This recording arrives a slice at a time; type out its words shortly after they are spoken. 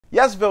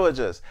Yes,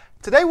 villagers.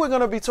 Today we're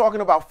going to be talking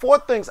about 4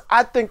 things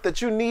I think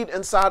that you need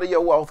inside of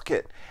your wealth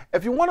kit.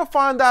 If you want to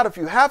find out if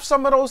you have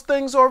some of those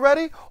things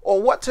already or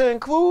what to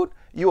include,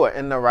 you are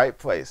in the right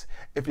place.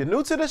 If you're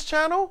new to this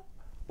channel,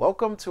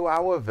 welcome to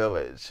our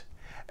village.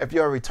 If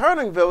you're a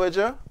returning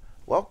villager,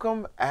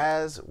 welcome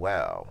as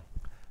well.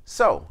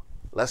 So,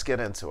 let's get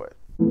into it.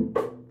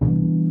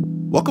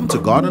 Welcome to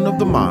Garden of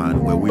the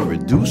Mind, where we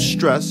reduce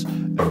stress,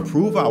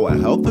 improve our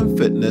health and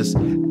fitness,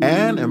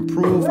 and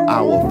improve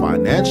our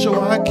financial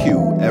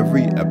IQ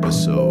every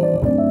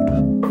episode.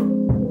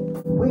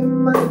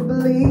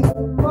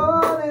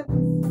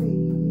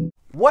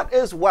 What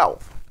is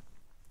wealth?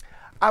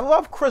 I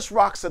love Chris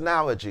Rock's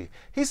analogy.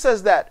 He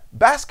says that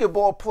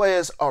basketball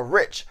players are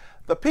rich.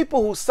 The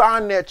people who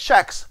sign their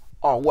checks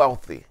are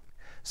wealthy.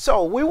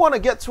 So we want to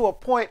get to a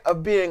point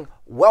of being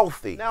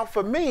wealthy. Now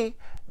for me,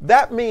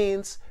 that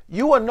means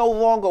you are no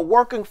longer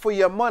working for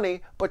your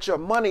money, but your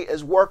money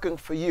is working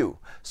for you.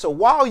 So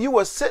while you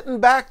are sitting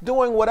back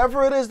doing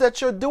whatever it is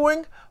that you're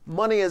doing,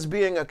 money is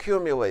being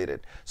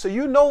accumulated. So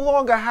you no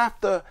longer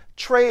have to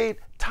trade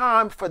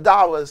time for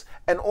dollars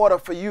in order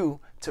for you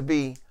to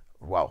be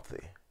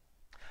wealthy.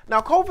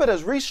 Now, COVID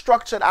has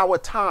restructured our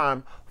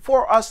time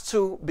for us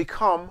to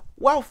become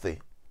wealthy.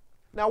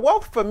 Now,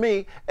 wealth for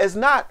me is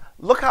not,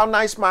 look how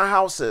nice my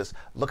house is.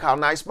 Look how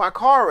nice my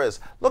car is.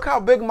 Look how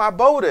big my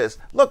boat is.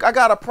 Look, I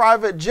got a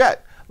private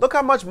jet. Look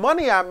how much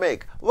money I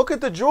make. Look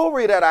at the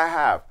jewelry that I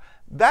have.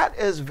 That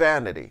is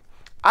vanity.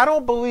 I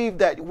don't believe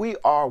that we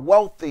are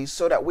wealthy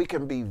so that we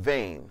can be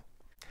vain.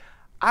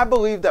 I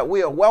believe that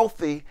we are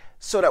wealthy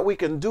so that we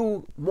can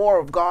do more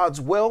of God's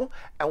will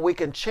and we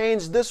can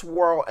change this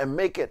world and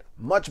make it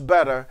much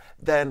better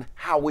than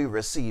how we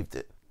received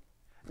it.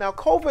 Now,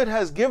 COVID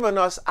has given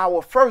us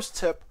our first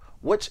tip,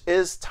 which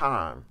is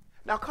time.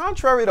 Now,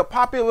 contrary to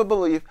popular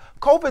belief,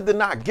 COVID did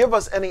not give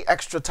us any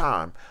extra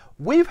time.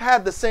 We've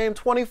had the same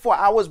 24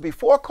 hours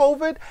before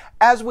COVID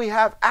as we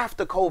have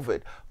after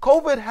COVID.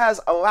 COVID has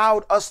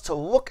allowed us to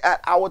look at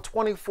our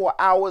 24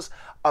 hours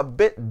a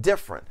bit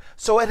different.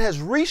 So it has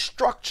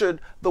restructured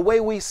the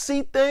way we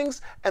see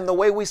things and the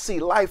way we see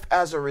life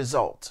as a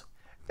result.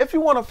 If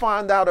you want to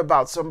find out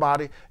about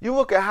somebody, you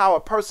look at how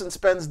a person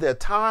spends their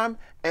time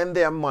and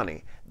their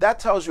money. That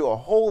tells you a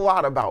whole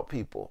lot about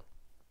people.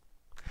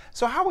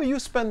 So how are you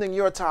spending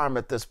your time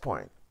at this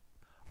point?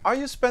 Are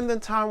you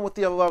spending time with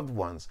your loved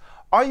ones?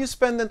 Are you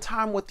spending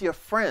time with your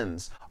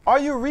friends? Are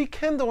you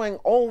rekindling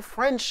old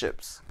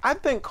friendships? I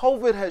think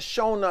COVID has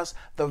shown us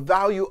the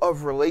value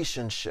of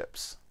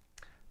relationships.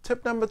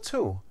 Tip number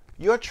 2,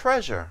 your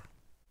treasure.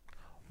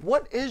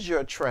 What is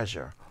your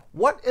treasure?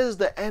 What is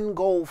the end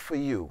goal for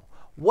you?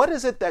 What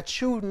is it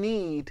that you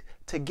need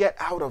to get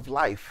out of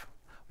life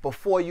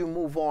before you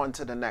move on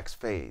to the next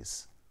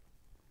phase?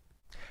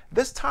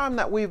 This time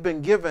that we've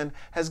been given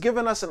has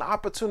given us an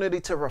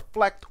opportunity to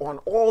reflect on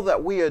all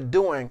that we are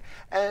doing,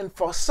 and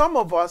for some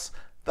of us,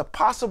 the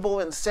possible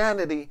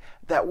insanity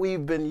that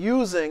we've been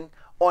using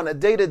on a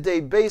day-to-day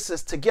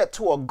basis to get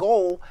to a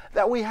goal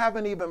that we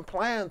haven't even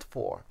planned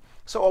for.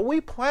 So are we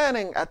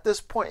planning at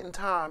this point in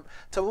time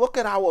to look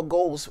at our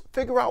goals,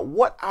 figure out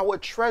what our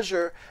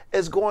treasure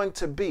is going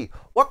to be?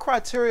 What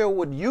criteria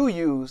would you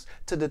use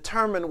to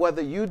determine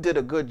whether you did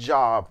a good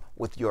job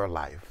with your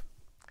life?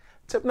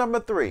 Tip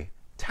number 3,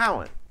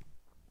 talent.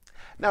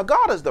 Now,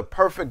 God is the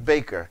perfect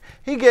baker.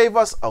 He gave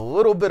us a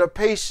little bit of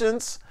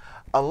patience,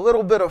 a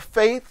little bit of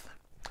faith,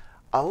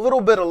 a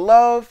little bit of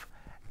love,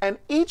 and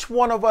each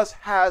one of us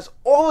has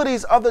all of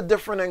these other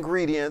different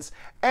ingredients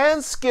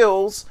and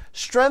skills,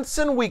 strengths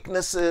and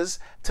weaknesses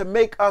to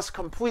make us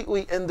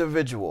completely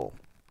individual.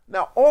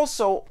 Now,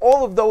 also,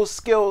 all of those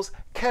skills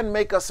can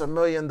make us $1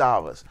 million.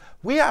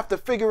 We have to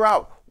figure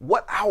out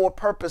what our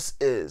purpose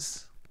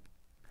is.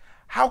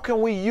 How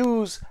can we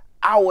use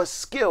our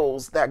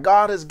skills that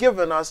God has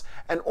given us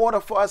in order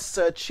for us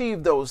to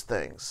achieve those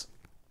things?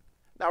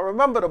 Now,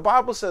 remember, the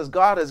Bible says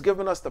God has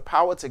given us the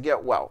power to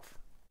get wealth.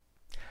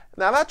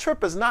 Now, that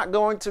trip is not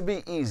going to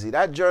be easy.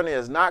 That journey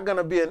is not going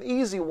to be an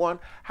easy one.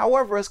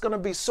 However, it's going to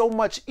be so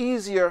much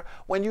easier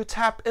when you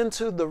tap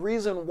into the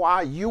reason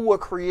why you were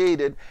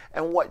created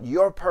and what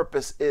your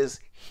purpose is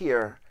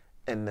here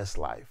in this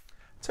life.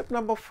 Tip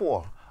number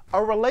 4,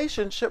 a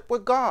relationship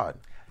with God.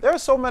 There are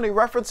so many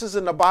references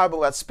in the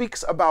Bible that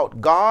speaks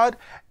about God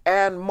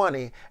and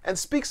money and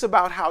speaks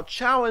about how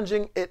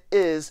challenging it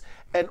is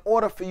in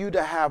order for you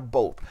to have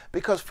both.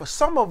 Because for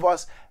some of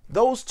us,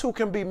 those two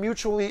can be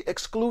mutually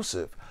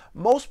exclusive.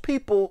 Most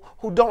people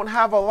who don't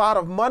have a lot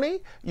of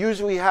money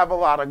usually have a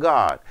lot of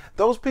God.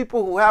 Those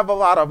people who have a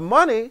lot of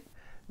money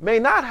may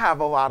not have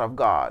a lot of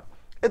God.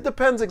 It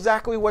depends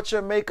exactly what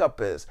your makeup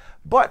is.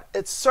 But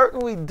it's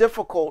certainly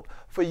difficult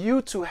for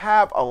you to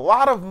have a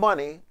lot of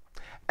money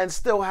and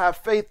still have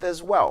faith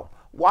as well.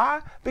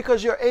 Why?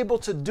 Because you're able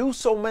to do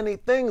so many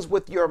things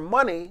with your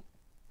money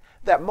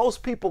that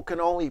most people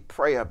can only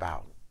pray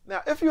about.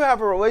 Now, if you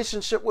have a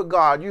relationship with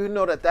God, you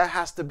know that that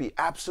has to be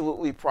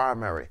absolutely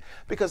primary.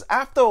 Because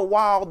after a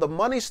while, the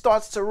money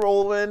starts to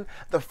roll in,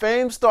 the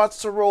fame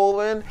starts to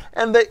roll in,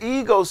 and the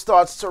ego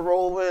starts to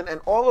roll in.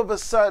 And all of a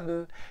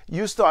sudden,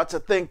 you start to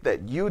think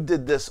that you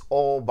did this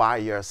all by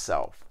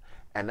yourself.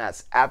 And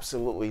that's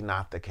absolutely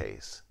not the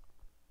case.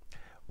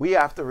 We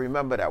have to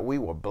remember that we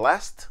were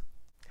blessed,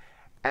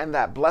 and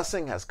that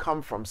blessing has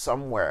come from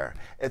somewhere.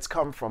 It's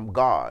come from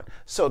God.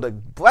 So the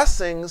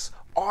blessings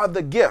are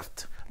the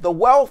gift. The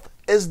wealth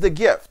is the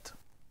gift.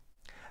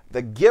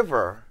 The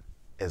giver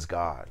is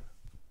God.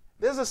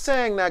 There's a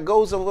saying that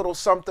goes a little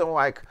something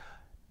like,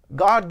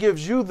 God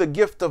gives you the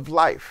gift of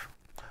life.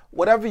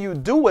 Whatever you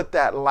do with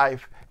that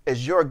life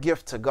is your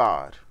gift to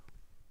God.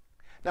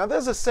 Now,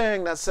 there's a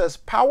saying that says,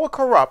 power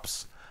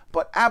corrupts,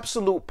 but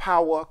absolute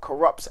power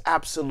corrupts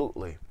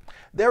absolutely.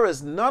 There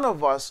is none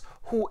of us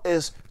who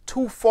is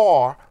too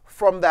far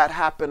from that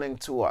happening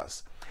to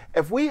us.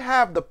 If we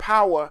have the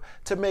power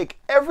to make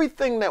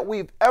everything that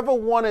we've ever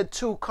wanted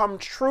to come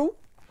true,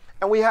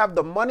 and we have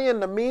the money and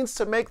the means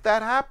to make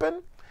that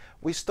happen,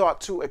 we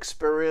start to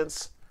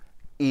experience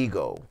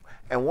ego.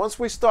 And once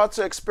we start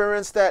to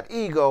experience that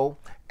ego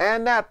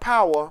and that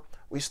power,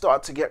 we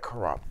start to get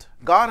corrupt.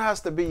 God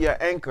has to be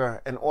your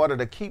anchor in order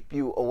to keep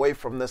you away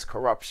from this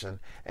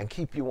corruption and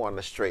keep you on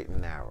the straight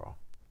and narrow.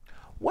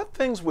 What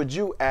things would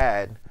you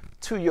add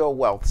to your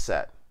wealth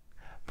set?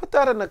 Put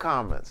that in the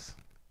comments.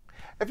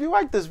 If you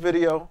like this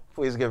video,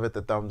 please give it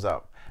the thumbs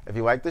up. If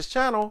you like this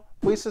channel,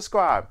 please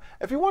subscribe.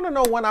 If you want to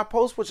know when I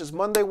post, which is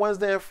Monday,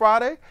 Wednesday, and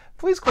Friday,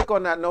 please click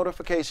on that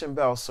notification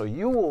bell so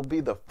you will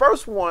be the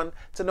first one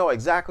to know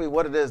exactly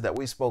what it is that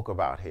we spoke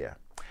about here.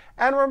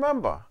 And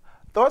remember,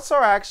 thoughts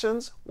are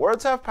actions,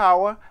 words have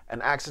power,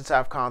 and actions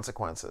have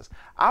consequences.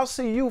 I'll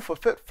see you for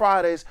Fit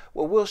Fridays,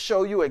 where we'll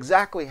show you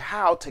exactly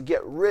how to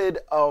get rid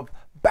of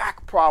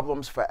back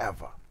problems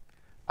forever.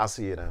 I'll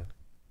see you then.